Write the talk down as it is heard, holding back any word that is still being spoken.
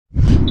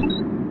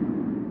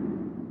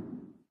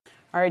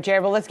All right,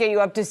 Jared, well, let's get you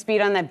up to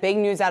speed on that big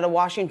news out of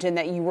Washington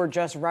that you were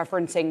just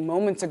referencing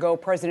moments ago.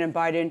 President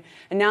Biden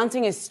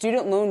announcing his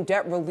student loan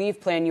debt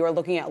relief plan. You are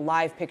looking at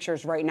live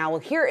pictures right now. Well,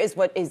 here is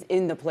what is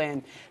in the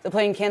plan. The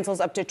plan cancels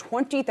up to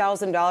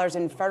 $20,000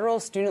 in federal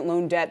student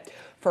loan debt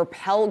for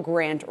Pell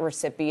Grant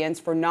recipients.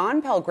 For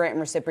non-Pell Grant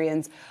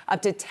recipients,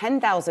 up to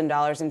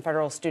 $10,000 in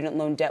federal student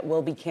loan debt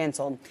will be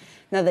canceled.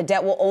 Now, the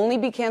debt will only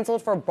be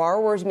canceled for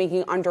borrowers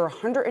making under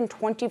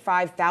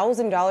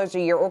 $125,000 a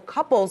year or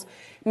couples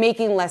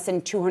making less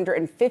than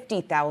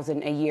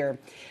 $250,000 a year.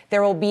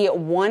 There will be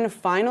one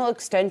final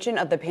extension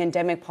of the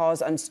pandemic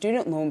pause on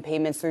student loan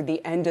payments through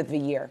the end of the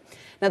year.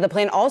 Now, the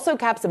plan also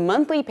caps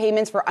monthly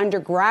payments for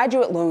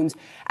undergraduate loans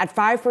at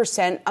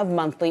 5% of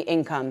monthly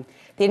income.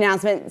 The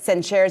announcement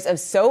sent shares of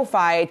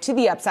SoFi to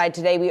the upside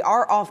today. We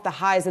are off the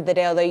highs of the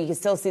day, although you can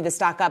still see the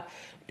stock up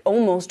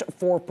almost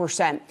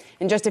 4%.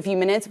 In just a few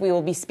minutes, we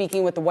will be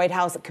speaking with the White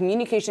House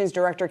Communications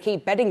Director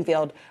Kate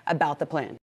Bedingfield about the plan.